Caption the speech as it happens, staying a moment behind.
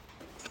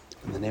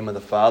In the name of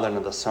the Father, and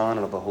of the Son,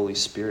 and of the Holy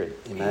Spirit.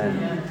 Amen.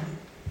 Amen.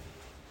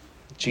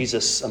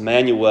 Jesus,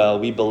 Emmanuel,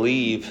 we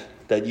believe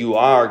that you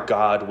are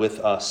God with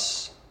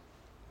us.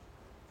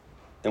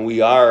 And we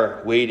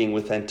are waiting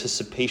with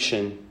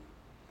anticipation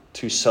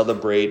to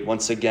celebrate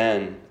once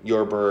again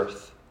your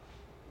birth.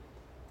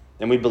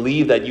 And we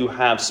believe that you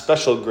have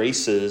special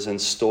graces in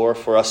store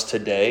for us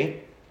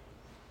today,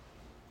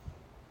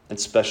 and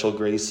special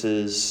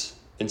graces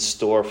in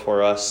store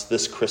for us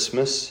this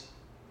Christmas.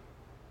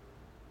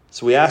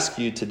 So we ask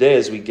you today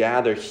as we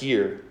gather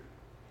here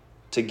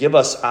to give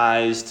us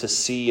eyes to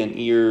see and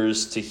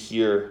ears to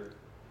hear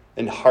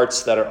and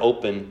hearts that are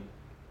open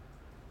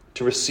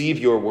to receive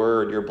your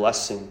word, your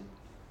blessing,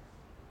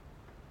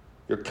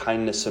 your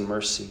kindness and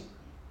mercy.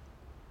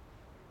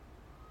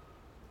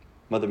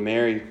 Mother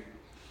Mary,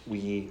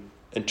 we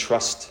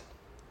entrust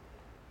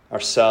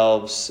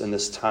ourselves in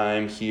this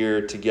time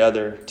here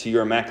together to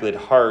your Immaculate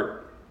Heart.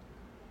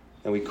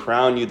 And we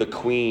crown you the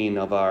Queen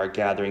of our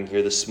gathering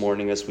here this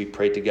morning as we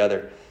pray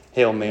together.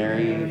 Hail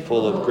Mary,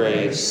 full of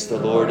grace, the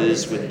Lord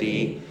is with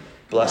thee.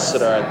 Blessed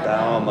art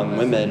thou among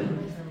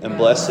women, and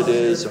blessed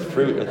is the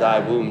fruit of thy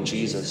womb,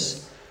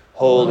 Jesus.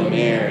 Holy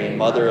Mary,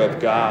 Mother of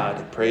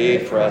God, pray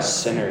for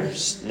us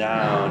sinners,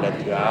 now and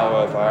at the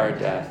hour of our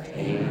death.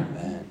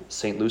 Amen.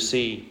 Saint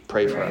Lucy,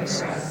 pray for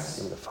us. In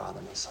the name of the Father,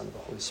 and the Son, and the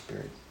Holy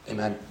Spirit.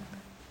 Amen.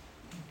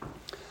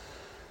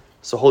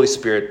 So Holy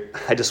Spirit,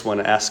 I just want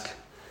to ask,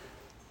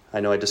 I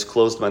know I just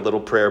closed my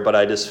little prayer, but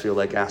I just feel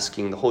like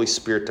asking the Holy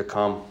Spirit to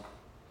come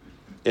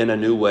in a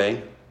new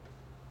way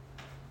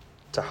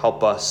to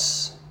help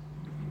us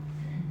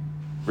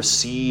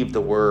receive the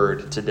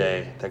word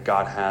today that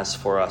God has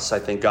for us. I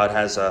think God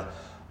has a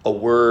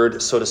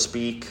word, so to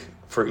speak,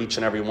 for each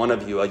and every one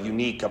of you, a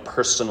unique, a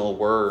personal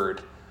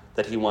word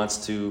that he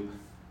wants to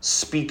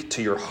speak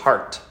to your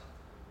heart.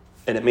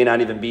 And it may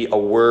not even be a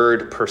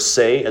word per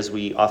se, as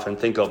we often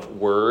think of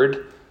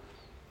word,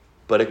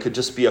 but it could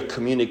just be a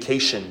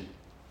communication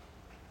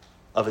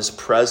of his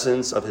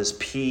presence, of his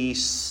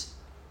peace,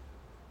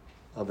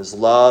 of his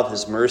love,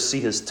 his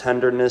mercy, his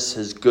tenderness,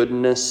 his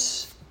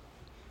goodness.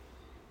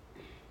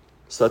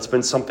 So that's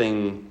been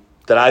something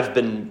that I've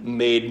been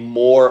made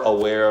more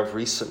aware of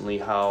recently,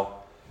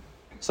 how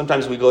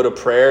sometimes we go to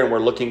prayer and we're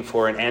looking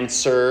for an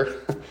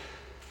answer,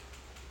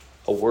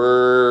 a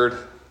word,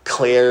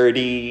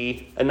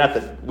 clarity, and not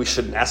that we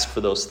shouldn't ask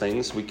for those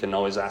things. We can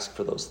always ask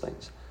for those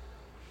things.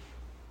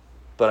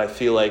 But I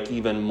feel like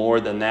even more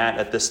than that,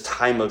 at this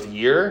time of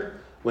year,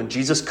 when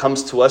Jesus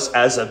comes to us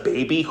as a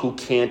baby who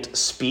can't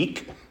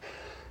speak,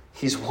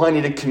 he's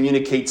wanting to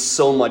communicate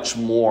so much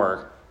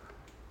more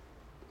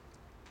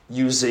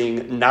using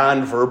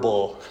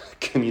nonverbal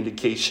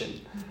communication.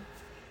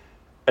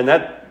 And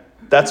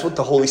that's what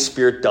the Holy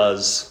Spirit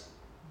does.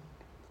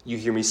 You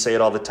hear me say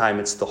it all the time.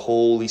 It's the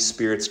Holy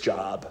Spirit's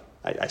job.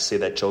 I say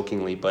that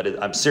jokingly,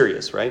 but I'm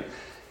serious, right?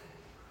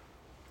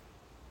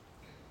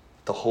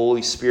 The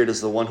Holy Spirit is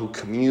the one who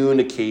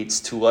communicates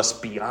to us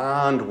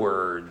beyond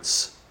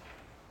words,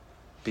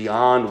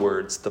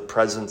 the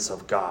presence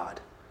of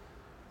God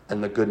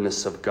and the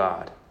goodness of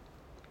God,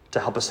 to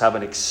help us have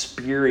an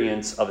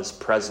experience of his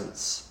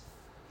presence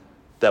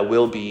that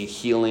will be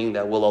healing,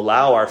 that will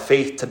allow our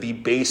faith to be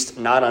based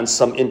not on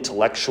some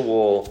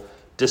intellectual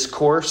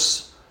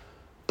discourse,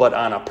 but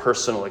on a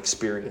personal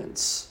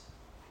experience.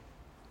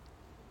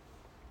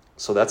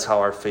 So that's how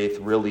our faith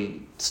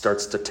really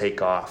starts to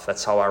take off.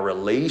 That's how our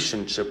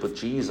relationship with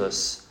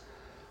Jesus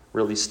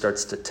really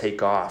starts to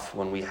take off,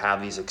 when we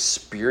have these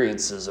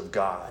experiences of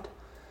God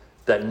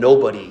that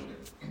nobody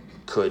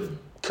could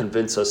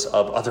convince us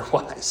of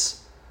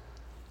otherwise.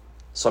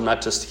 So I'm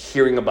not just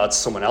hearing about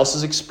someone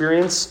else's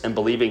experience and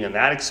believing in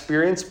that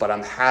experience, but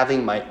I'm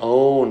having my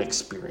own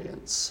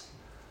experience.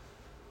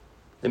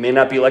 It may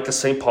not be like a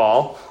St.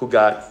 Paul who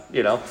got,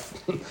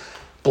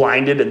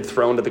 blinded and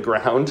thrown to the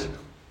ground.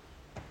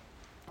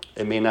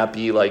 It may not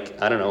be like,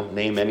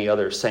 name any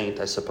other saint,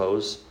 I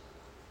suppose.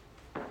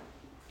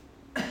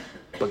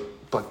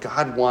 But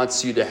God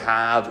wants you to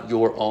have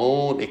your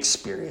own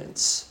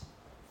experience.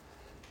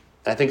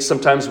 And I think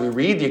sometimes we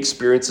read the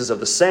experiences of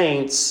the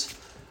saints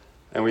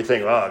and we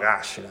think, oh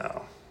gosh,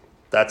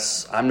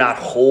 I'm not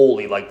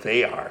holy like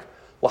they are.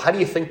 Well, how do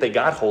you think they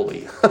got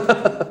holy?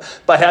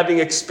 By having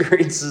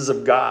experiences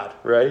of God,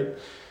 right?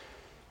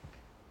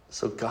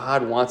 So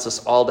God wants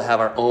us all to have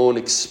our own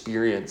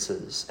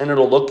experiences. And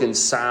it'll look and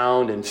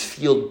sound and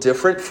feel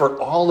different for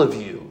all of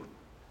you.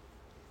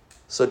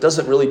 So it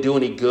doesn't really do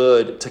any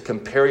good to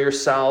compare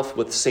yourself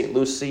with St.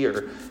 Lucy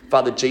or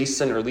Father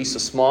Jason or Lisa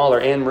Small or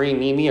Anne-Marie,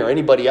 Mimi, or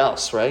anybody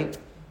else, right?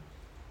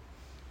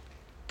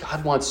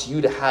 God wants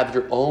you to have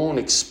your own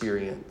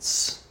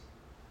experience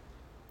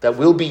that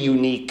will be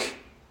unique.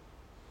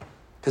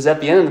 Because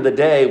at the end of the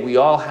day, we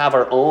all have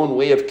our own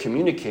way of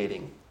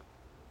communicating.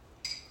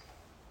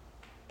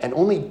 And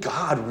only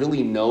God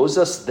really knows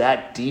us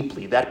that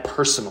deeply, that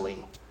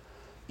personally.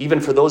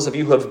 Even for those of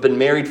you who have been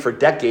married for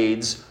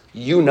decades,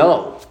 you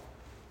know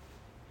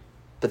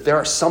that there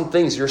are some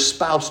things your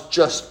spouse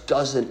just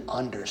doesn't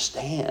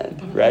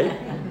understand, right?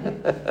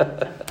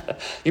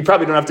 You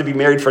probably don't have to be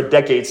married for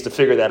decades to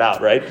figure that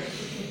out, right?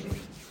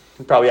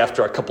 Probably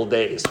after a couple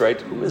days, right?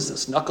 Who is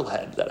this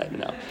knucklehead that I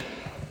know?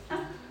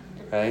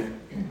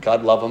 Right?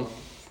 God love him.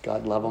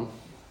 God love him.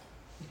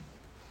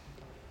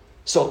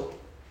 So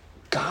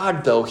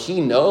God, though,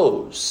 he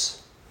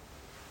knows.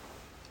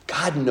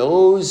 God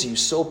knows you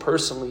so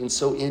personally and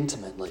so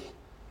intimately.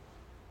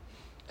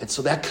 And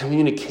so that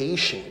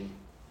communication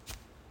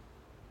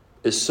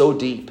is so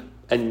deep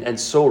and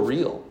so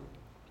real.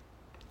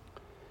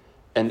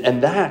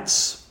 And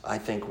that's, I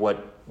think,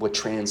 what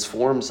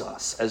transforms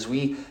us as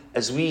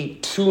we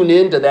tune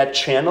into that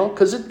channel,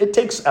 because it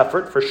takes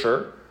effort for sure.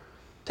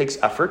 It takes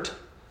effort,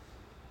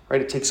 right?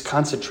 It takes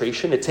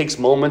concentration. It takes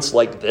moments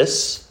like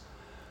this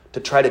to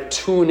try to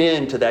tune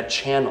in to that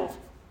channel.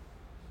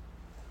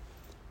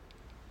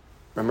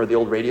 Remember the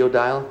old radio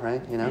dial,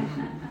 right? You know?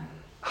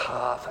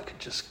 If I could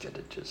just get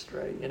it just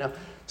right, you know?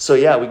 So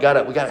yeah, we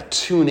gotta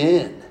tune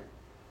in.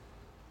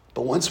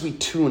 But once we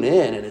tune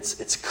in and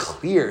it's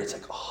clear, it's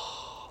like,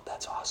 oh,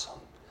 that's awesome.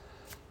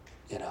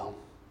 You know?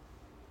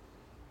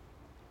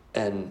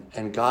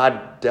 And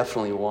God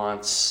definitely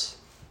wants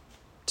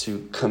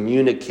to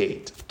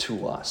communicate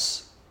to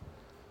us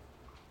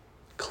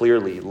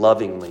clearly,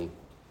 lovingly,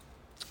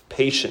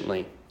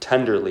 patiently,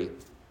 tenderly.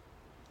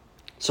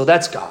 So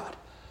that's God.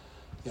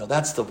 You know,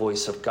 that's the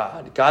voice of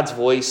God. God's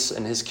voice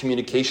and his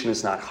communication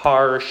is not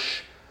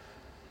harsh.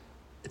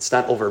 It's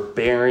not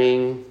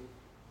overbearing.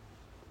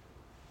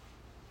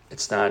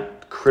 It's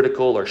not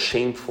critical or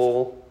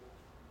shameful,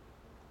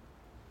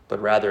 but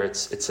rather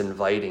it's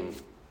inviting.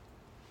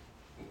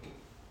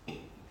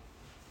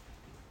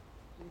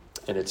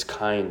 And it's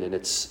kind and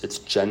it's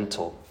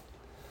gentle.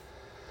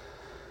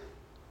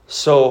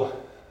 So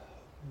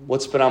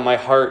what's been on my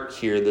heart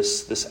here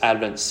this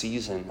Advent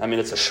season? I mean,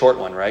 it's a short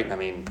one, right? I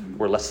mean,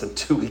 we're less than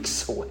 2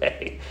 weeks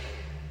away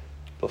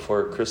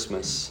before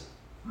Christmas.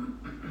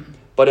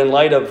 But in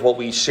light of what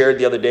we shared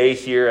the other day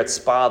here at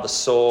Spa for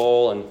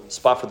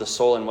the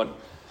Soul and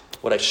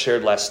what I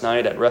shared last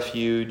night at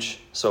Refuge,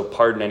 so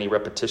pardon any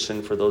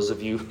repetition for those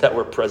of you that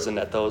were present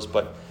at those,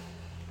 but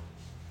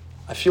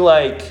I feel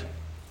like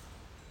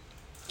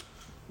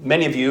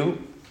many of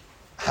you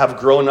have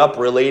grown up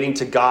relating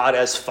to God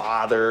as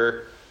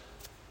Father.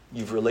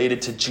 You've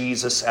related to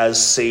Jesus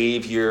as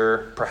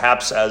Savior,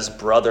 perhaps as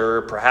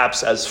brother,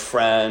 perhaps as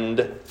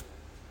friend.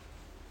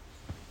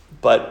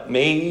 But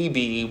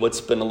maybe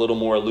what's been a little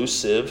more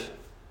elusive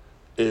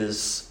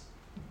is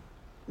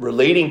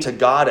relating to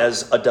God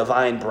as a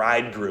divine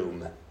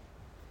bridegroom,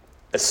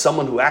 as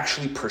someone who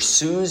actually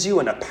pursues you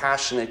in a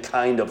passionate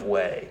kind of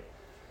way.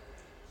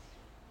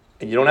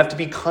 And you don't have to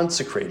be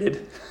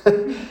consecrated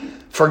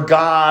for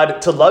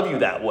God to love you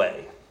that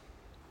way.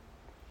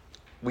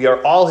 We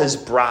are all his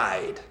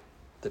bride,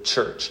 the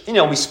church. You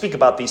know, we speak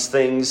about these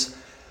things.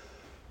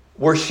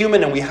 We're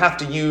human and we have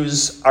to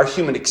use our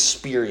human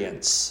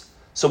experience.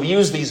 So we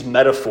use these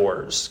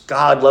metaphors.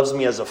 God loves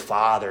me as a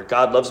father.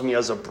 God loves me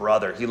as a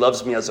brother. He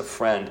loves me as a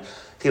friend.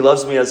 He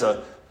loves me as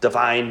a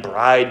divine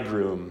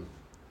bridegroom.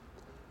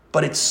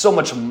 But it's so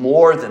much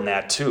more than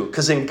that too,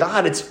 because in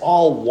God it's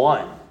all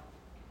one.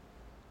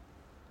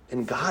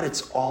 In God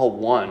it's all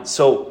one.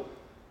 So,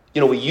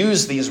 you know, we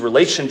use these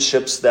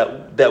relationships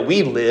that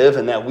we live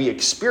and that we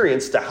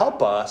experience to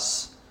help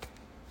us.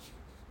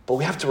 But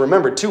we have to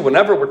remember too,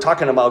 whenever we're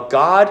talking about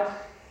God,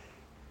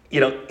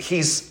 you know,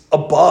 he's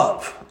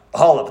above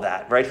all of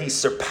that, right? He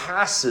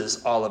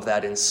surpasses all of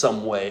that in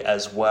some way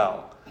as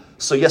well.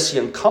 So yes, he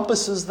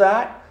encompasses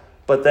that,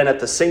 but then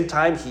at the same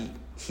time,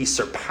 he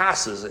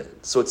surpasses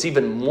it. So it's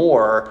even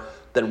more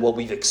than what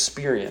we've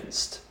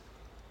experienced.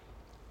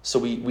 So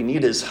we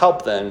need his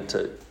help then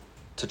to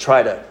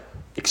try to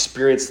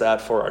experience that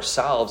for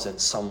ourselves in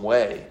some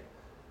way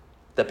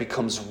that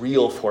becomes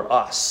real for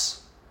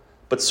us.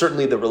 But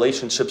certainly the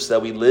relationships that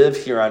we live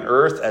here on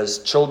earth as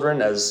children,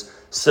 as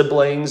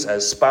siblings,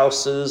 as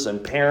spouses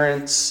and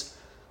parents,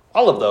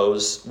 all of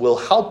those will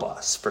help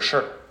us for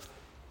sure.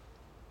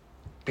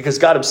 Because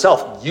God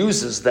himself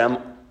uses them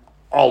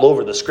all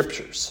over the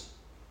scriptures.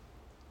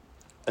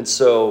 And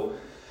so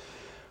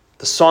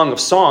the Song of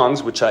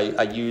Songs, which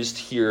I used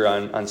here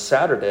on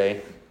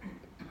Saturday,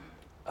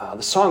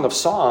 the Song of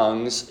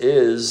Songs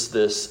is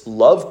this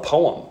love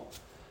poem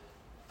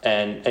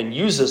and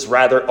uses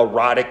rather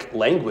erotic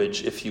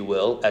language, if you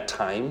will, at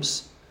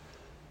times.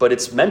 But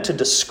it's meant to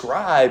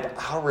describe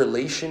our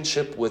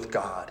relationship with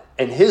God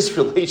and his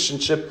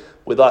relationship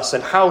with us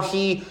and how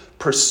he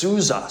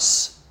pursues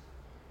us.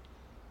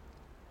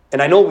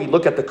 And I know we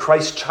look at the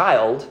Christ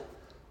child,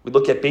 we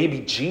look at baby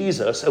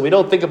Jesus, and we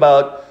don't think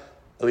about,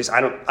 at least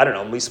I don't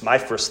know, at least my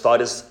first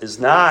thought is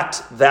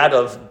not that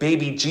of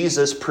baby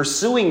Jesus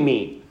pursuing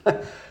me,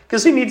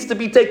 because he needs to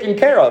be taken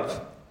care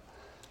of.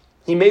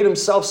 He made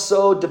himself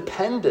so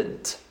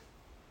dependent,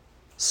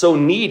 so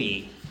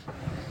needy.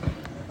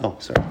 Oh,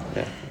 sorry.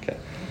 Yeah, okay.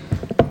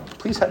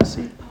 Please have a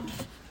seat.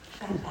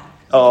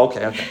 Oh,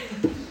 okay.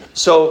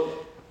 So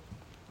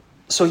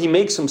he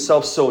makes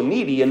himself so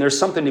needy, and there's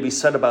something to be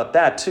said about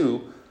that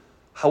too.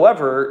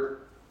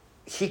 However,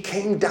 he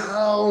came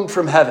down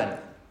from heaven.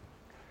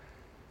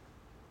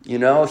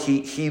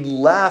 He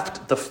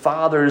left the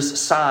Father's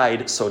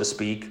side, so to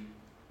speak,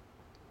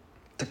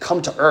 to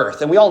come to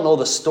earth. And we all know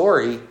the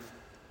story.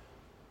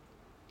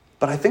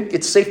 But I think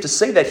it's safe to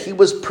say that he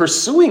was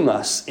pursuing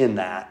us in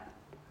that.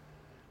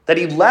 That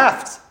he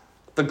left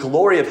the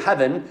glory of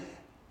heaven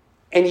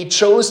and he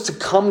chose to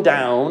come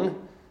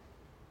down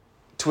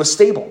to a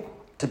stable,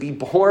 to be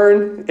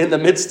born in the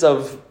midst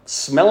of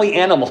smelly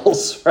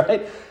animals,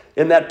 right?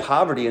 In that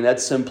poverty, in that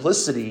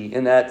simplicity,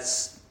 in that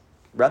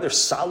rather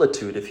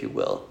solitude, if you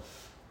will.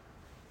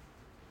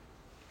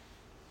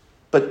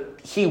 But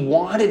he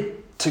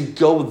wanted to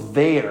go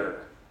there.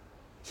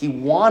 He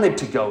wanted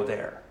to go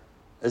there.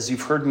 As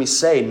you've heard me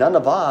say, none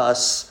of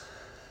us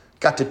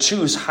got to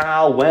choose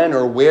how, when,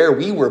 or where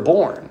we were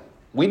born.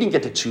 We didn't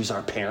get to choose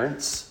our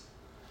parents.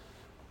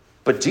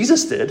 But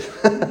Jesus did.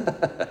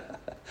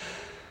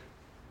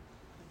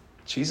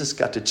 Jesus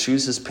got to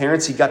choose his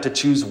parents. He got to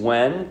choose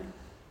when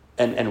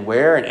and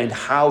where and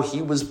how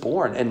he was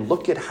born. And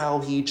look at how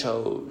he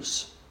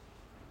chose.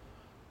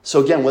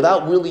 So again,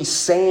 without really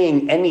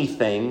saying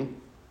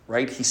anything,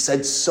 right, he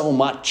said so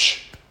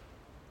much.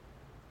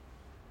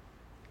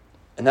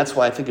 And that's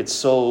why I think it's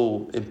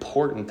so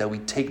important that we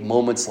take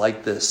moments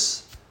like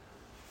this,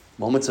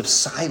 moments of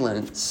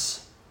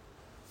silence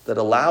that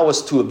allow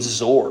us to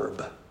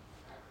absorb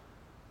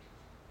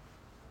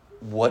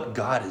what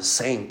God is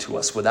saying to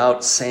us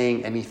without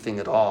saying anything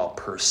at all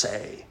per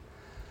se.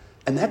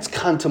 And that's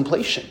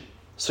contemplation.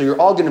 So you're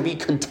all going to be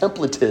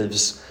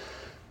contemplatives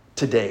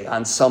today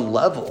on some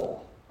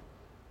level.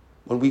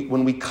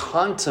 When we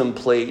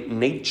contemplate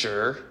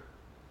nature,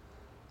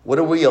 what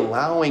are we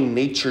allowing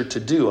nature to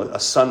do? A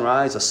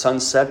sunrise, a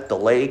sunset, the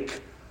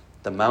lake,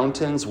 the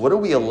mountains. What are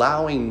we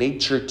allowing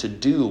nature to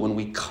do when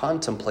we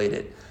contemplate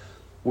it?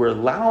 We're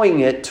allowing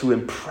it to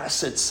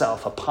impress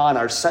itself upon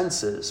our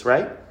senses,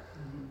 right?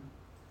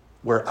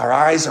 Where our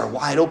eyes are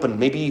wide open.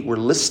 Maybe we're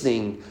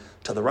listening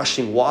to the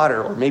rushing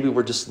water, or maybe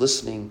we're just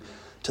listening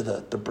to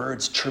the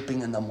birds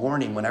chirping in the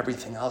morning when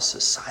everything else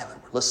is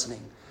silent. We're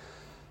listening,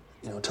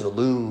 to the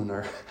loon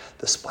or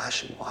the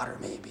splashing water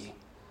maybe,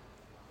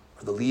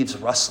 or the leaves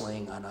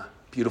rustling on a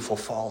beautiful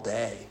fall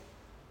day.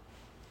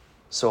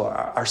 So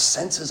our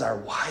senses are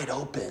wide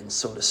open,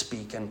 so to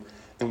speak, and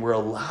we're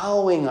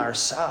allowing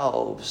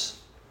ourselves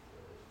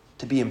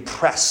to be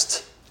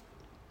impressed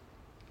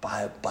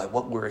by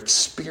what we're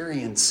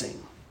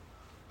experiencing.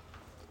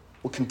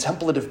 Well,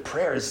 contemplative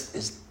prayer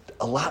is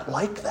a lot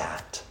like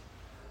that.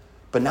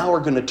 But now we're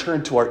going to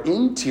turn to our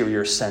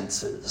interior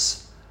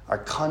senses, our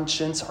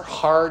conscience, our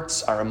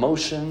hearts, our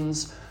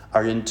emotions,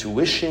 our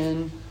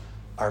intuition,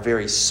 our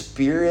very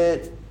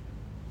spirit.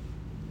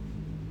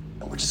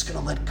 And we're just going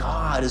to let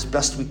God, as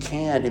best we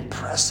can,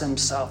 impress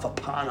himself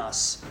upon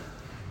us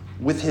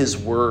with his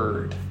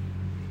word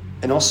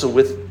and also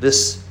with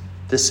this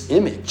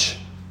image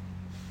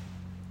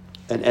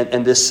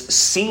and this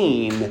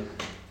scene,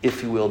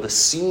 if you will, the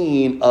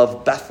scene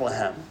of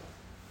Bethlehem.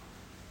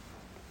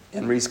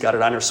 Henry's got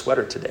it on her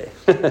sweater today.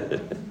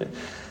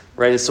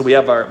 Right? So we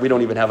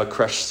don't even have a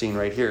crush scene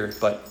right here,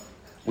 but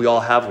we all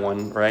have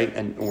one, right?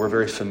 And we're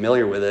very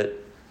familiar with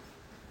it.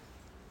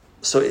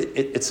 So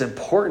it's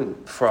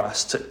important for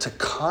us to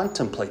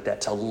contemplate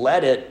that, to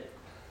let it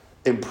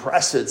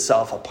impress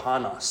itself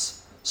upon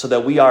us so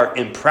that we are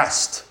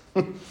impressed.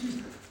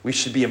 We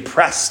should be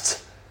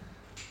impressed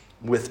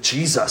with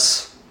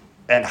Jesus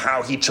and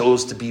how he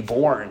chose to be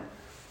born.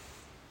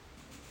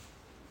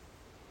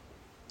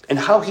 And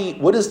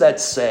what does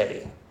that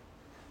say?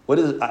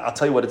 I'll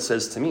tell you what it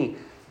says to me.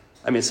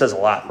 I mean, it says a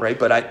lot, right?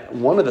 But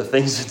one of the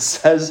things it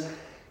says,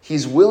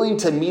 he's willing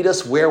to meet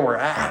us where we're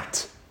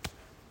at.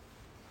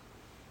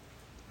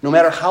 No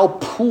matter how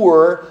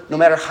poor, no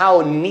matter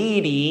how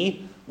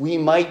needy we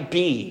might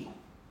be.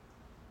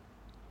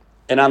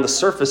 And on the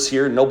surface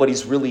here,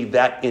 nobody's really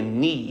that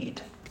in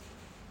need.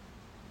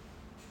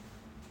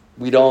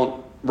 We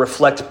don't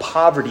reflect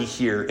poverty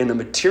here in a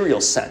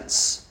material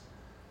sense.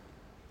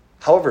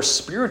 However,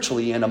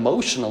 spiritually and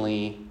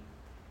emotionally,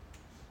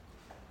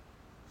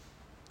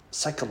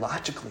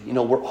 psychologically,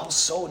 we're all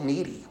so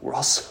needy. We're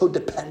all so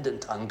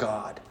dependent on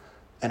God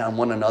and on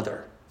one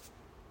another.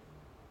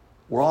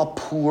 We're all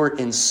poor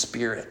in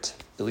spirit,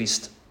 at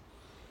least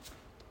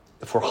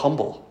if we're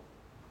humble.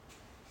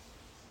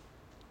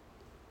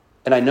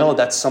 And I know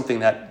that's something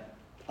that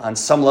on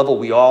some level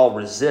we all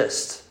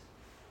resist,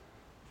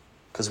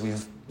 because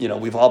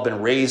we've all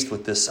been raised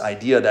with this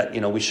idea that,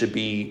 we should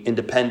be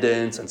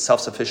independent and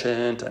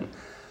self-sufficient and,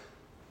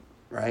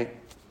 right,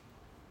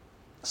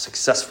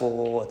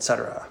 successful,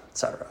 etc.,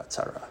 etc.,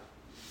 etc.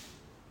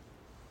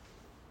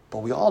 But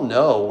we all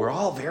know we're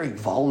all very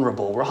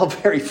vulnerable. We're all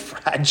very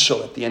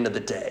fragile at the end of the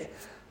day,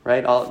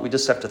 right? We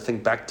just have to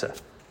think back to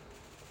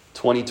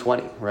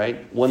 2020,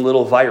 right? One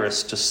little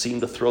virus just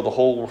seemed to turn the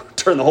whole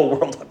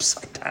world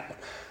upside down,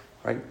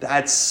 right?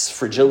 That's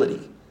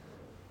fragility.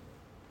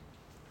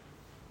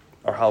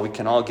 Or how we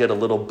can all get a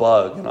little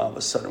bug and all of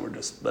a sudden we're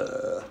just,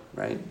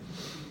 right?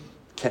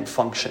 Can't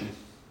function.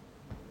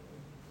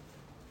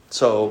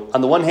 So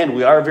on the one hand,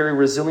 we are very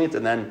resilient,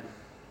 and then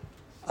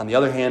on the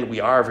other hand, we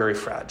are very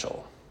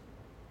fragile.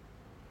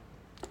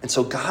 And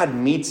so God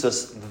meets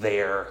us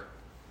there.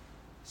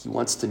 He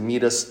wants to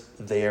meet us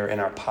there in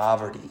our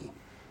poverty,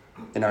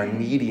 in our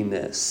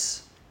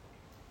neediness.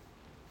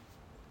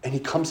 And he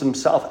comes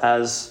himself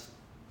as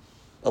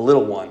a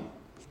little one.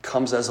 He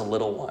comes as a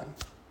little one,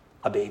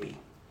 a baby,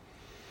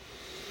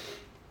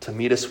 to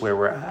meet us where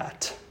we're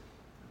at.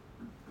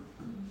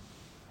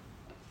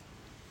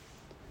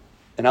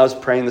 And I was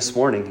praying this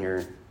morning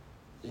here,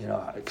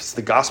 because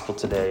the gospel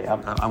today,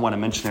 I want to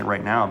mention it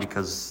right now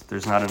because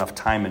there's not enough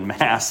time in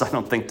Mass, I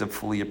don't think, to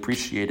fully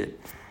appreciate it.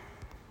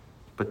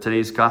 But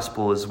today's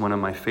gospel is one of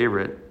my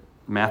favorite,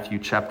 Matthew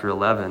chapter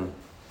 11,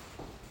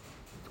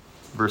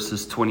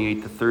 verses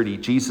 28 to 30.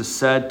 Jesus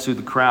said to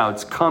the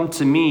crowds, "Come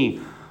to me,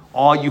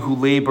 all you who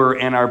labor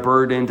and are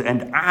burdened,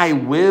 and I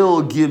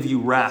will give you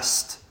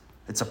rest."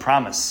 It's a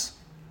promise.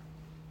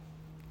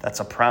 That's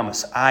a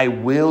promise. I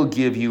will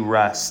give you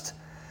rest.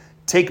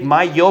 Take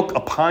my yoke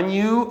upon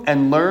you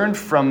and learn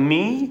from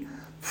me,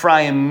 for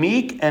I am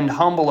meek and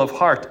humble of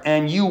heart,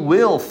 and you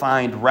will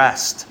find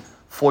rest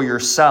for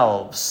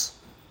yourselves.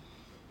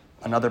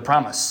 Another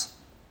promise.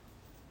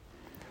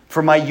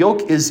 For my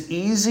yoke is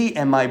easy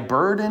and my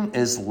burden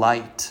is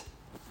light.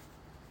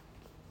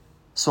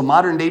 So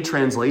modern day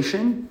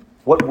translation,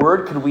 what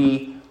word could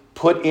we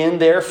put in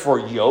there for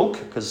yoke?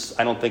 Because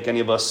I don't think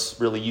any of us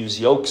really use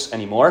yokes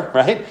anymore,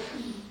 right?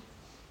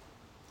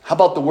 How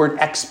about the word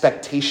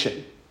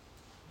expectation?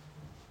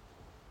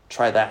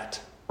 Try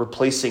that.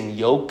 Replacing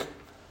yoke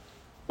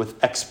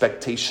with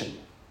expectation.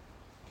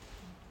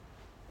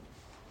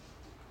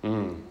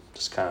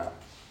 Just kind of,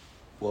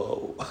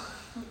 whoa,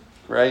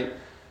 right?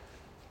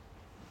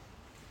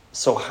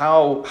 So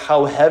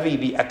how heavy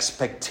the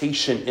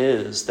expectation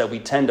is that we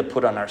tend to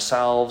put on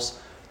ourselves,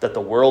 that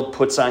the world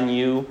puts on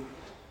you.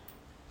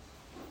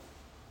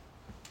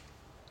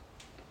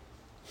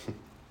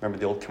 Remember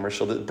the old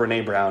commercial?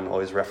 Brene Brown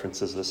always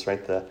references this,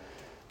 right?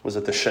 Was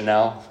it the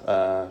Chanel?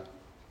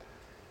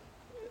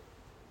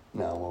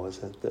 No, what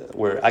was it?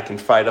 Where I can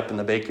fry it up in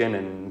the bacon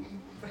and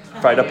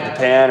fry it up in the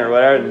pan or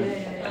whatever,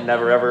 and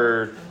never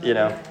ever,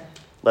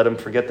 let him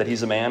forget that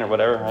he's a man or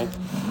whatever, right?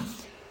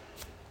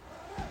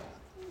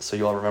 So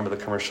you all remember the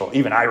commercial.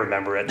 Even I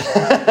remember it.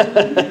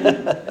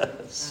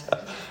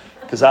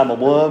 Because I'm a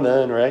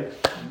woman, right?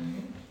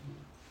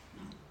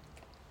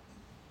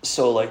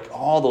 So like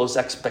all those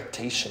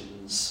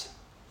expectations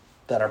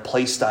that are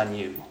placed on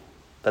you,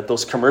 that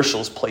those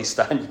commercials placed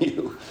on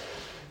you,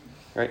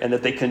 right? And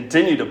that they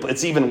continue to,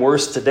 it's even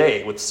worse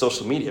today with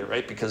social media,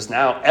 right? Because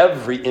now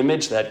every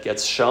image that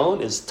gets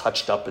shown is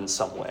touched up in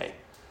some way.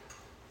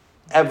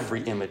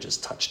 Every image is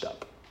touched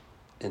up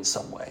in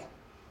some way.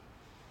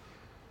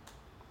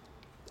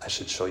 I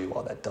should show you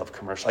all that Dove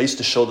commercial. I used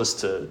to show this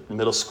to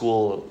middle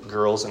school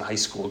girls and high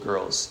school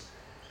girls.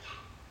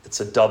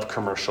 It's a Dove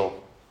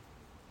commercial.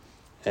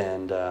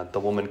 And the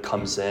woman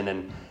comes in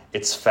and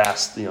it's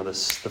fast.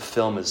 The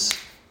film is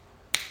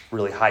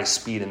really high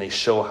speed, and they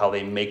show how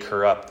they make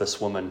her up, this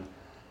woman.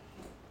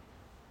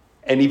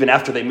 And even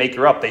after they make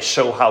her up, they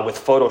show how with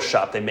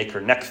Photoshop they make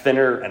her neck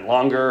thinner and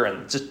longer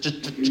and just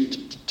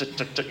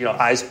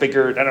eyes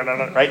bigger,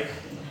 right?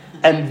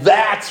 And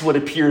that's what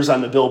appears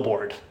on the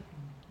billboard.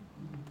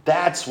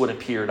 That's what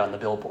appeared on the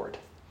billboard.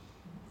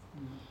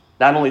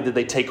 Not only did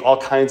they take all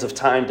kinds of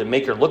time to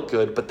make her look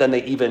good, but then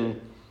they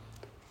even,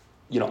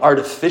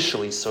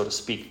 artificially, so to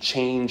speak,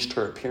 changed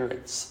her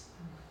appearance.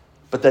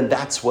 But then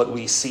that's what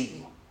we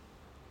see.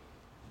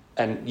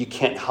 And you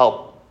can't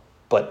help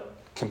but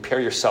compare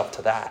yourself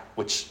to that,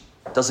 which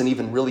doesn't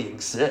even really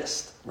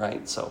exist,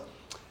 right? So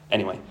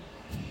anyway.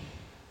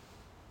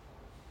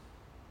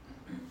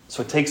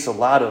 So it takes a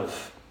lot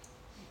of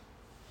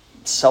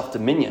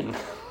self-dominion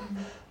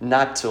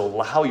not to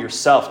allow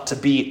yourself to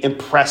be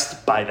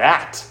impressed by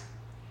that.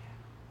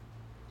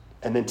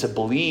 And then to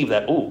believe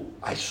that,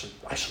 I should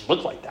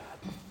look like that.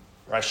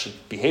 Or I should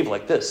behave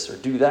like this or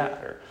do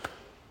that.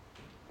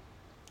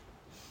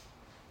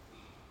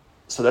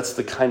 So that's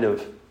the kind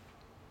of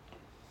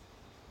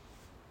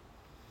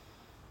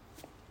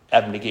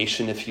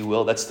abnegation, if you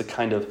will. That's the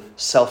kind of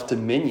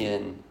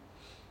self-dominion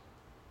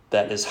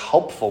that is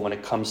helpful when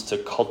it comes to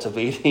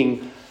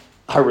cultivating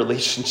our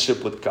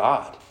relationship with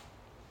God.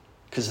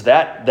 Because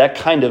that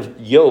kind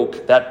of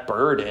yoke, that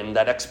burden,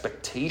 that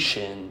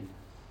expectation,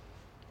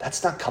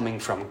 that's not coming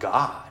from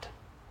God.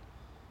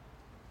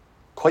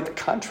 Quite the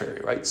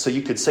contrary, right? So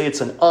you could say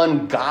it's an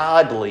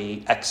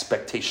ungodly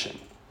expectation.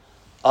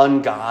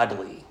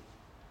 Ungodly.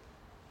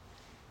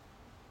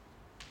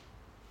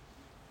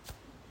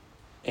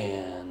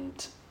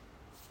 And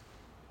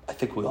I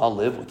think we all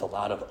live with a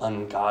lot of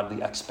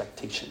ungodly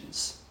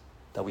expectations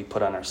that we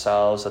put on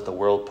ourselves, that the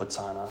world puts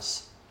on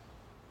us.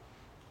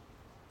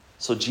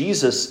 So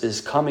Jesus is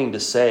coming to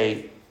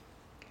say,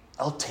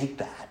 I'll take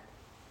that.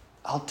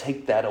 I'll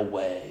take that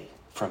away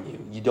from you.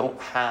 You don't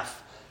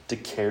have to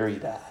carry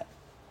that.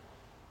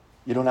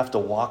 You don't have to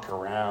walk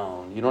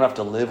around. You don't have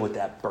to live with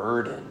that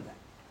burden.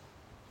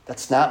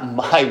 That's not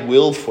my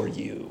will for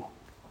you.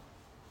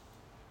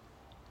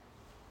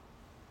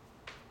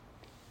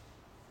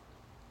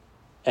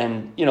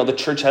 And, the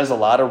church has a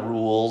lot of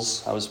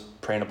rules. I was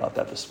praying about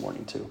that this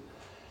morning too.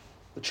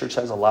 The church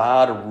has a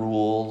lot of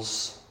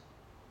rules,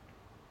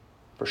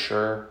 for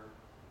sure.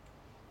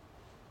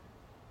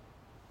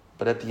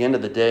 But at the end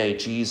of the day,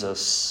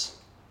 Jesus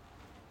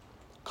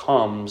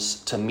comes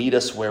to meet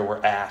us where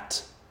we're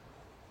at.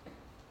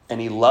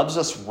 And he loves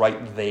us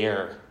right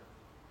there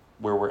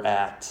where we're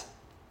at.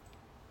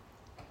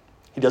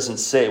 He doesn't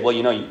say, well,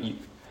 you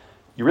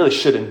really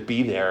shouldn't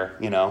be there,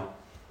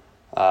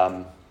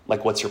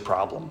 like, what's your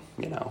problem,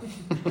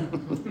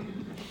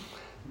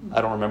 I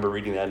don't remember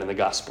reading that in the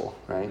gospel,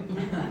 right?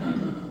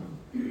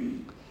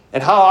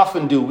 And how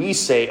often do we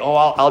say, oh,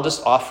 I'll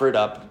just offer it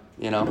up,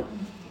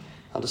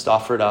 I'll just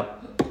offer it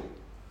up.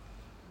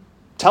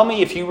 Tell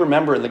me if you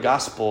remember in the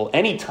gospel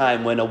any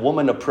time when a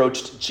woman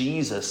approached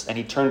Jesus and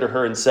he turned to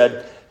her and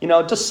said,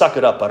 just suck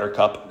it up,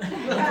 Buttercup.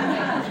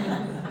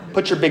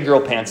 Put your big girl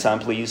pants on,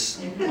 please.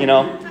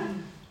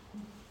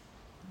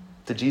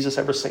 Did Jesus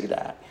ever say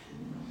that?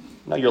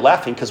 No, you're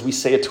laughing because we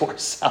say it to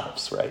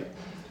ourselves, right?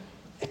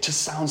 It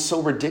just sounds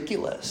so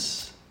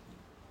ridiculous.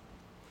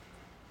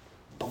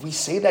 But we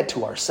say that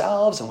to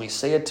ourselves and we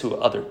say it to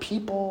other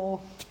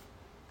people.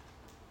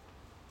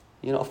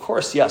 Of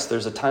course, yes,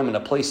 there's a time and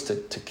a place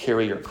to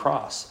carry your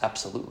cross,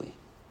 absolutely.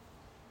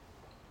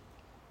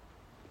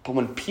 But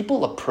when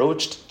people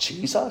approached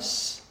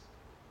Jesus,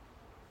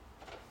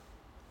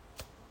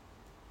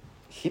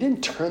 he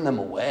didn't turn them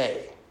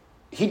away.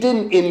 He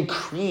didn't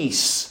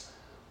increase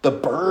the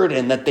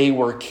burden that they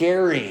were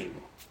carrying.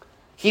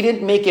 He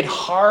didn't make it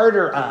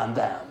harder on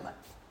them.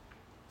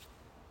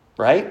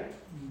 Right?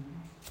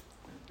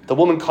 The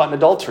woman caught in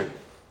adultery.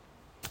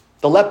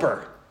 The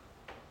leper.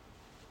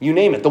 You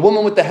name it. The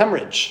woman with the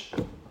hemorrhage.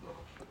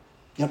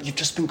 You've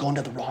just been going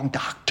to the wrong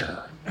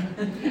doctor.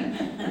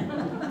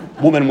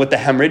 Woman with the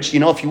hemorrhage.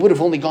 If you would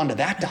have only gone to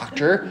that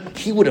doctor,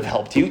 he would have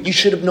helped you. You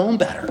should have known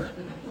better.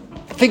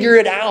 Figure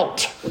it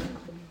out.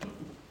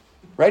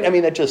 Right?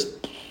 that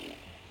just...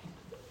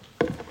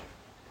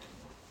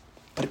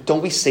 But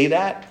don't we say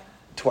that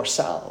to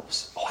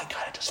ourselves? Oh, I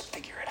got to just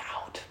figure it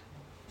out.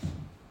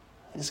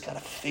 I just got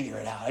to figure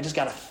it out. I just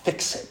got to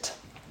fix it.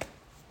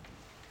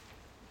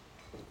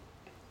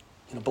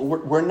 But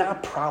we're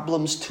not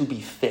problems to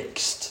be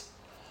fixed.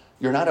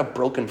 You're not a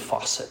broken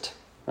faucet,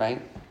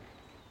 right?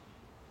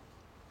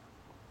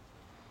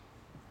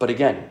 But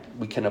again,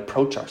 we can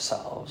approach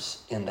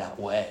ourselves in that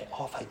way.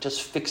 Oh, if I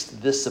just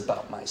fixed this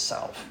about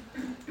myself,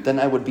 then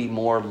I would be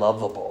more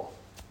lovable.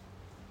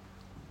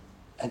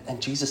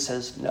 And Jesus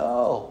says,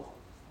 no,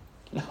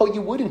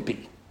 you wouldn't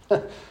be.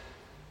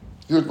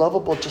 You're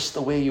lovable just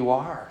the way you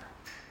are.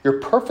 You're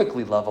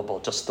perfectly lovable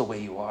just the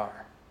way you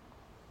are.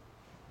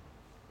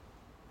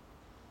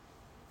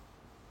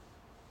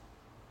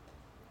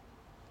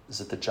 Is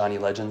it the Johnny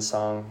Legend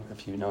song?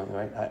 If you know,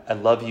 right? I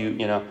love you,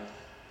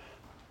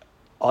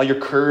 all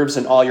your curves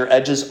and all your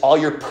edges, all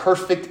your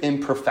perfect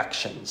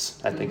imperfections,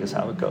 I think is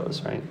how it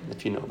goes, right?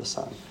 If you know the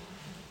song,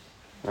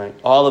 right?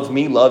 All of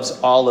me loves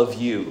all of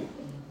you,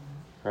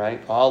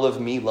 right? All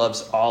of me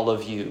loves all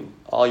of you.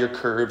 All your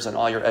curves and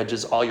all your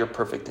edges, all your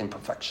perfect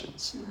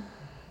imperfections.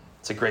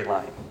 It's a great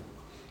line.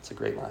 It's a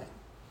great line.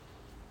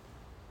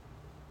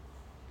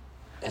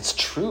 It's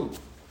true.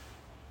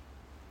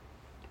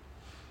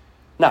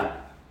 Now,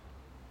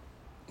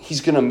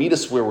 he's going to meet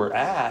us where we're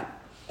at.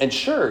 And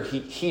sure,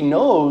 he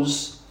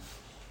knows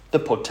the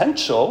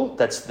potential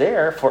that's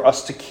there for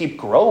us to keep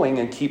growing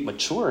and keep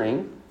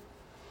maturing.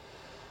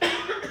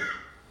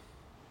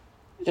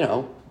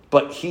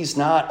 But he's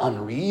not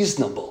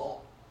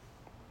unreasonable.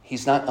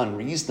 He's not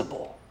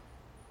unreasonable.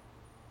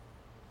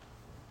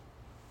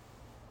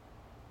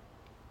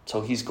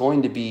 So he's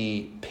going to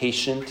be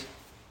patient.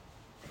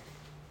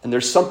 And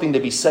there's something to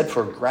be said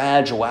for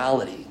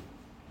graduality.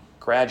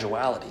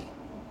 Graduality.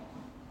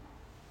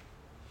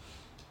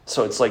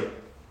 So it's like,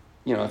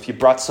 if you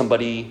brought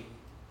somebody,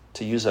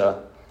 to use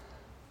a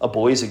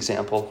boy's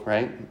example,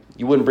 right?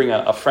 You wouldn't bring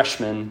a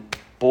freshman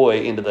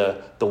boy into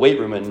the weight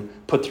room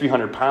and put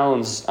 300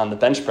 pounds on the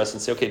bench press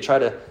and say, okay, try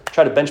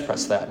to bench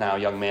press that now,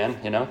 young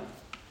man,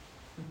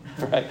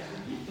 Right?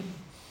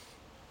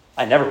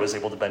 I never was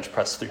able to bench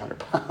press 300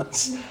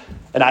 pounds.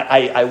 And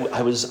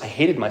I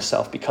hated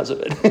myself because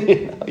of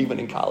it, even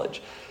in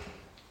college.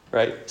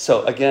 Right?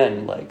 So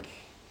again,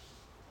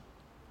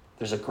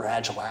 there's a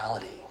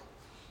graduality.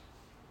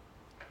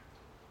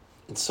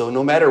 And so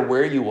no matter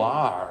where you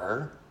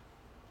are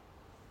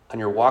on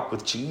your walk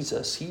with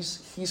Jesus,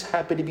 he's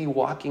happy to be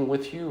walking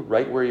with you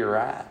right where you're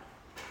at.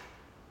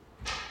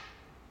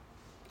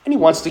 And he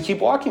wants to keep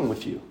walking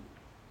with you.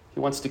 He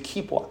wants to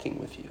keep walking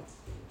with you.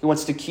 He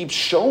wants to keep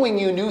showing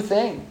you new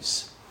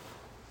things.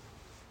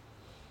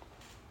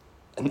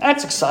 And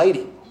that's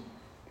exciting.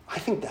 I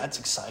think that's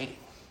exciting.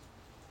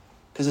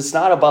 Because it's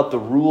not about the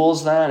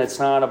rules then. It's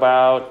not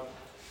about,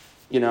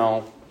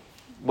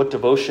 what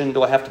devotion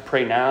do I have to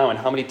pray now? And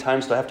how many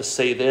times do I have to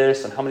say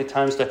this? And how many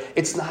times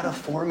It's not a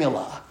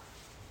formula.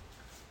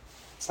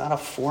 It's not a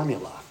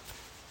formula.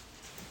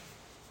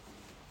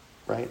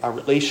 Right? Our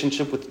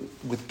relationship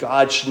with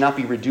God should not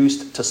be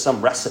reduced to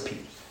some recipe.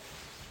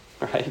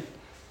 Right?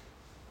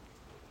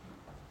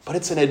 But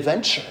it's an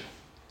adventure.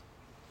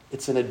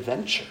 It's an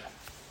adventure.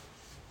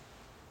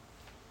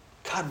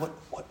 God,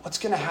 what's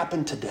going to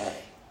happen today?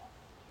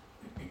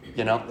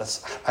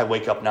 I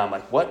wake up now, I'm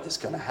like, what is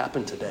going to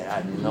happen today?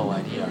 I have no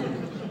idea.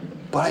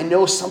 But I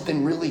know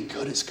something really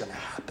good is going to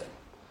happen.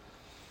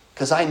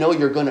 Because I know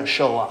you're going to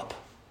show up.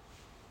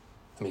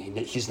 I mean,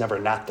 he's never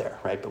not there,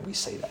 right? But we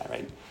say that,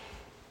 right?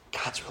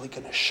 God's really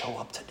going to show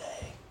up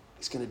today.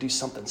 He's going to do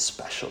something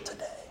special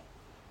today.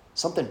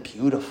 Something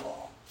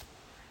beautiful.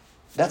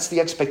 That's the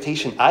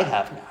expectation I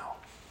have now.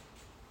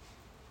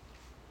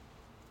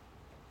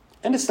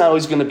 And it's not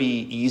always going to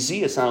be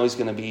easy. It's not always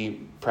going to be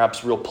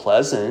perhaps real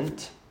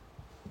pleasant.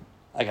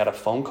 I got a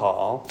phone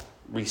call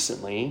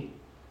recently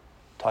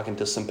talking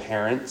to some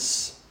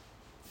parents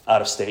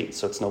out of state,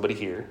 so it's nobody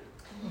here,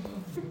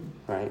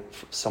 right?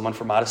 Someone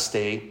from out of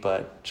state,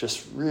 but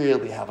just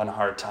really having a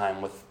hard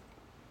time with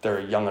their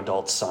young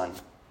adult son.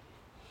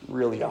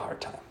 Really a hard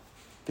time.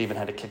 They even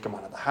had to kick him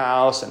out of the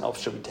house, and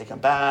should we take him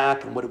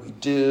back, and what do we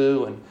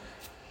do? And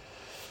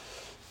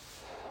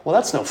well,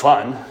 that's no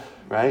fun,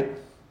 right?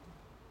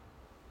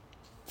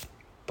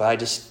 But I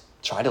just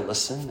try to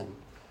listen and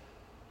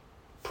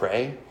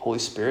pray. Holy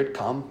Spirit,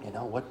 come.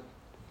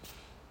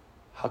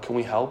 How can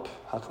we help?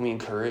 How can we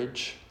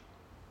encourage?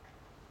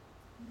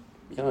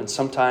 And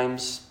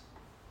sometimes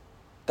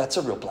that's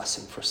a real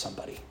blessing for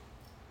somebody.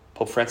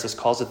 Pope Francis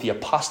calls it the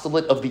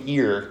apostolate of the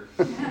ear.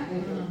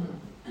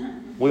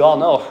 We all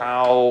know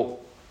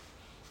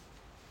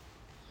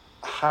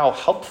how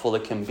helpful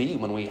it can be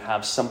when we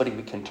have somebody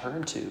we can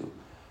turn to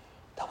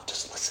that will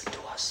just listen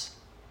to us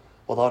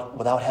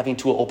without having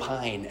to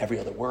opine every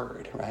other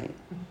word, right?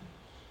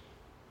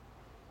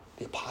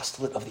 The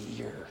apostolate of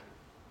the ear,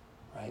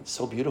 right?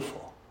 So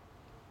beautiful.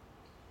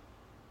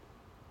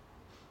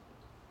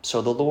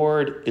 So the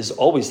Lord is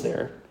always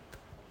there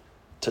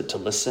to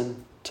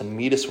listen, to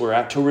meet us where we're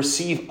at, to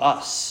receive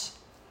us.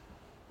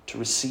 To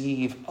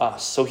receive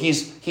us. So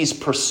he's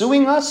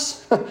pursuing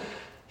us.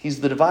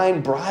 He's the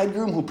divine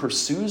bridegroom who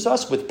pursues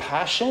us with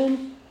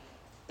passion.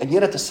 And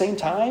yet at the same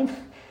time,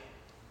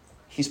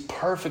 he's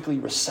perfectly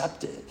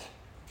receptive.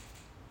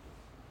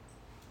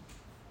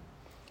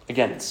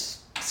 Again,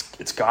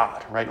 it's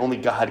God, right? Only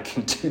God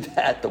can do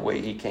that the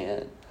way he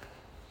can.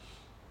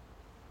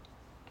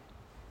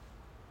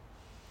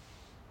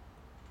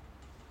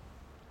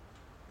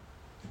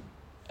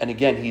 And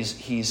again,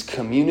 he's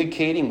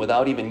communicating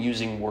without even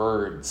using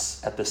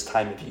words at this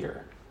time of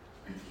year.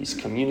 He's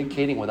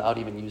communicating without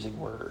even using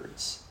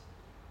words.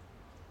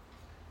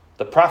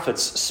 The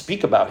prophets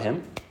speak about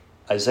him,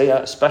 Isaiah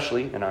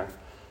especially, in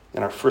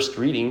our first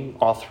reading,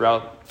 all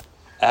throughout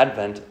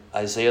Advent,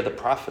 Isaiah the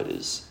prophet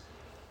is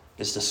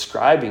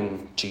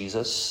describing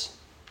Jesus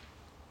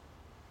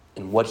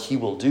and what he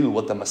will do,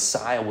 what the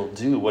Messiah will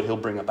do, what he'll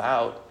bring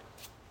about.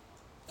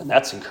 And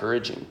that's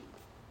encouraging.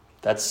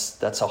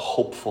 That's a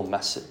hopeful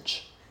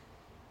message.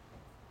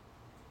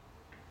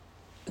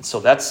 And so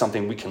that's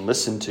something we can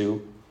listen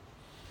to.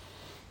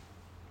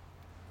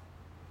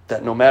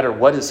 That no matter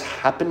what is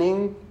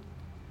happening,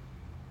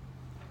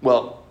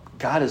 well,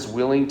 God is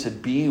willing to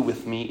be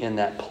with me in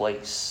that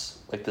place.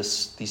 Like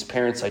these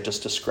parents I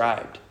just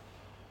described.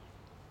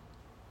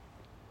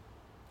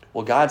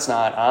 Well, God's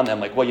not on them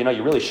like, well,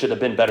 you really should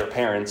have been better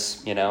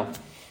parents,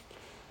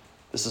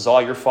 This is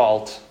all your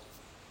fault.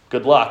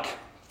 Good luck.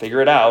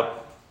 Figure it out.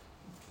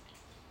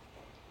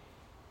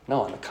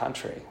 No, on the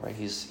contrary, right?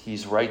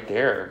 He's right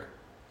there,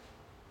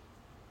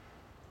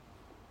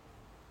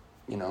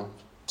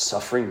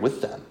 suffering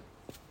with them.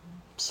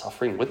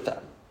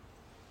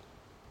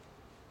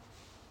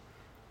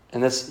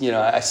 And that's,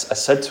 I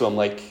said to him,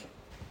 like,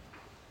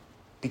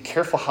 be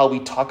careful how we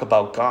talk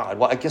about God.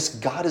 Well, I guess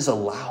God is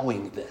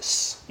allowing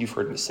this. You've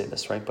heard me say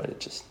this, right?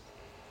 But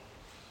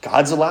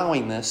God's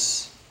allowing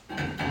this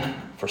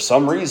for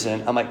some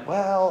reason. I'm like,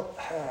 well,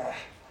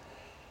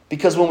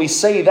 because when we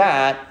say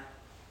that,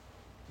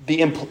 the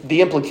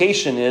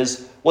implication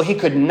is, well, he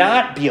could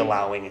not be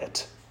allowing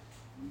it.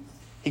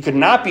 He could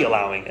not be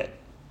allowing it.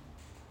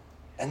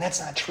 And that's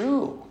not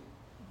true.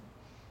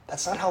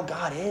 That's not how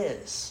God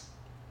is.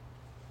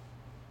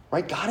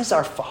 Right? God is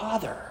our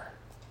Father.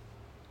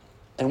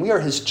 And we are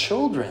his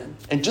children.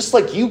 And just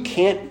like you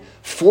can't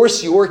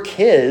force your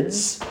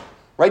kids,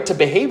 right, to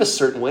behave a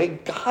certain way,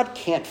 God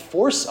can't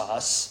force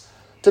us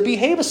to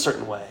behave a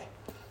certain way.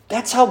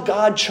 That's how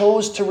God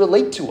chose to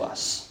relate to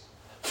us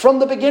from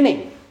the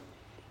beginning.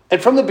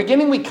 And from the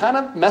beginning, we kind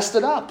of messed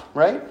it up,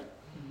 right?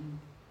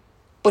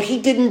 But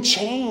he didn't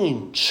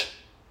change.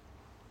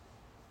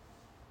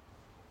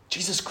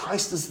 Jesus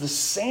Christ is the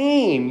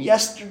same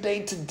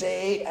yesterday,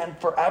 today, and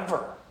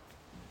forever.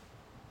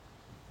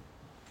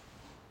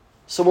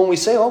 So when we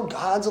say, oh,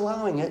 God's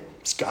allowing it,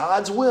 it's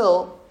God's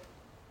will,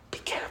 be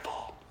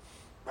careful,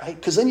 right?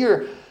 Because then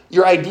your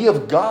idea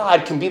of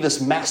God can be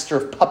this master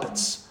of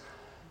puppets.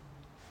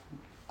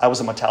 I was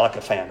a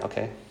Metallica fan,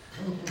 okay?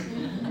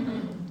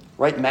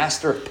 Right?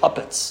 Master of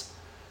puppets.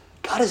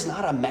 God is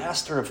not a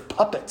master of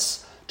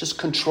puppets, just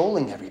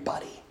controlling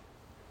everybody.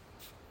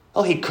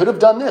 Oh, he could have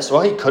done this,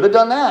 or he could have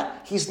done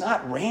that. He's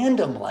not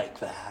random like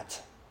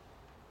that.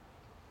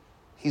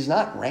 He's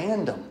not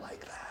random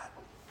like that.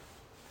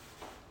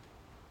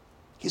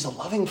 He's a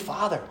loving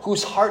father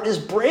whose heart is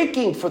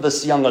breaking for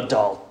this young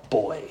adult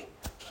boy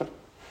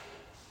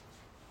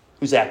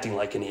who's acting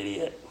like an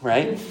idiot,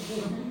 right?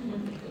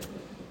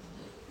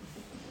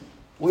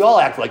 We all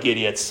act like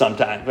idiots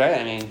sometimes, right?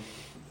 I mean,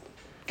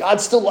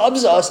 God still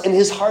loves us, and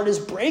his heart is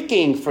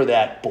breaking for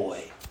that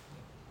boy.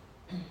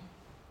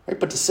 Right?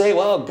 But to say,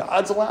 well,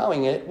 God's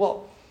allowing it,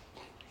 well,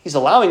 he's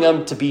allowing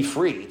them to be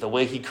free the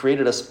way he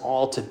created us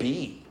all to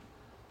be.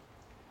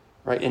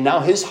 Right? And now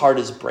his heart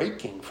is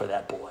breaking for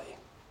that boy.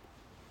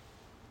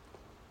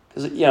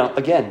 Because,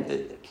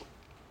 again,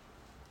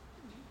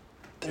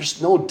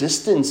 there's no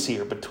distance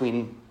here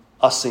between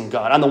us and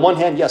God. On the one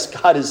hand, yes,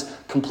 God is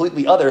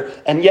completely other,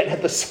 and yet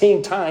at the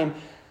same time,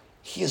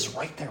 he is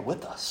right there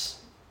with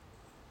us,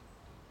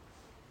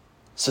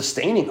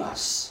 sustaining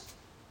us,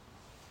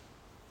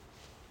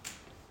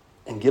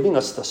 and giving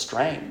us the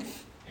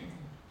strength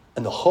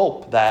and the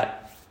hope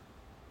that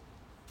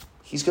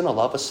he's going to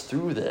love us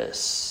through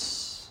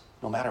this,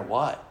 no matter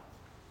what.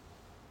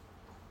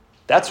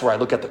 That's where I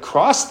look at the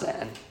cross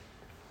then.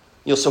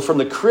 So from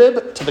the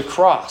crib to the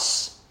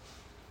cross,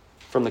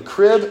 from the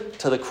crib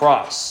to the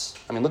cross.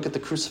 I mean, look at the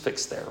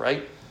crucifix there,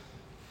 right?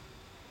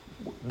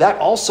 That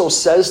also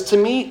says to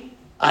me,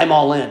 I'm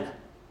all in.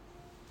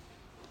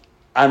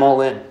 I'm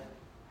all in.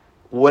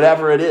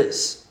 Whatever it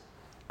is,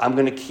 I'm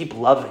going to keep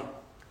loving.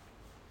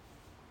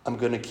 I'm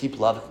going to keep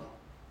loving.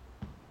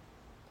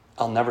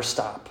 I'll never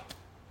stop.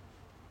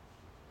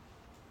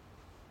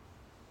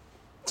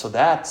 So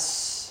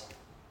that's,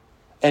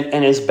 and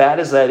as bad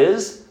as that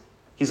is,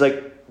 he's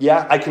like,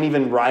 yeah, I can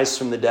even rise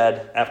from the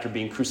dead after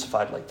being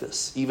crucified like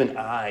this. Even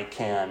I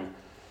can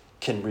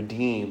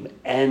redeem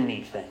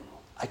anything.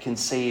 I can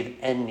save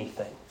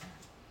anything.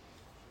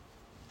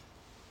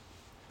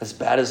 As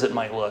bad as it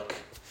might look.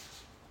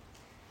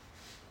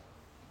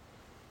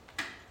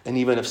 And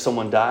even if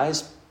someone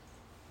dies,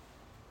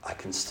 I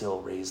can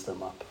still raise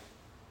them up.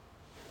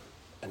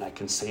 And I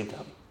can save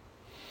them.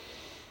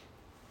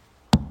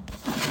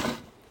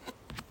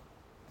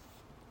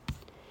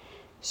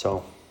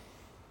 So,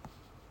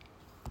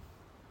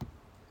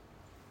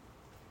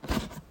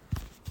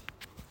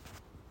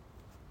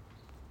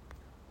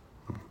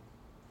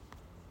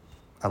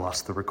 I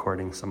lost the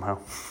recording somehow.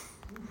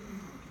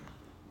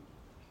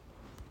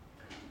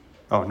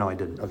 Oh, no, I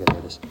didn't. Okay, there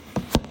it is.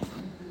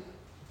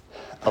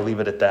 I'll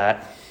leave it at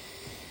that.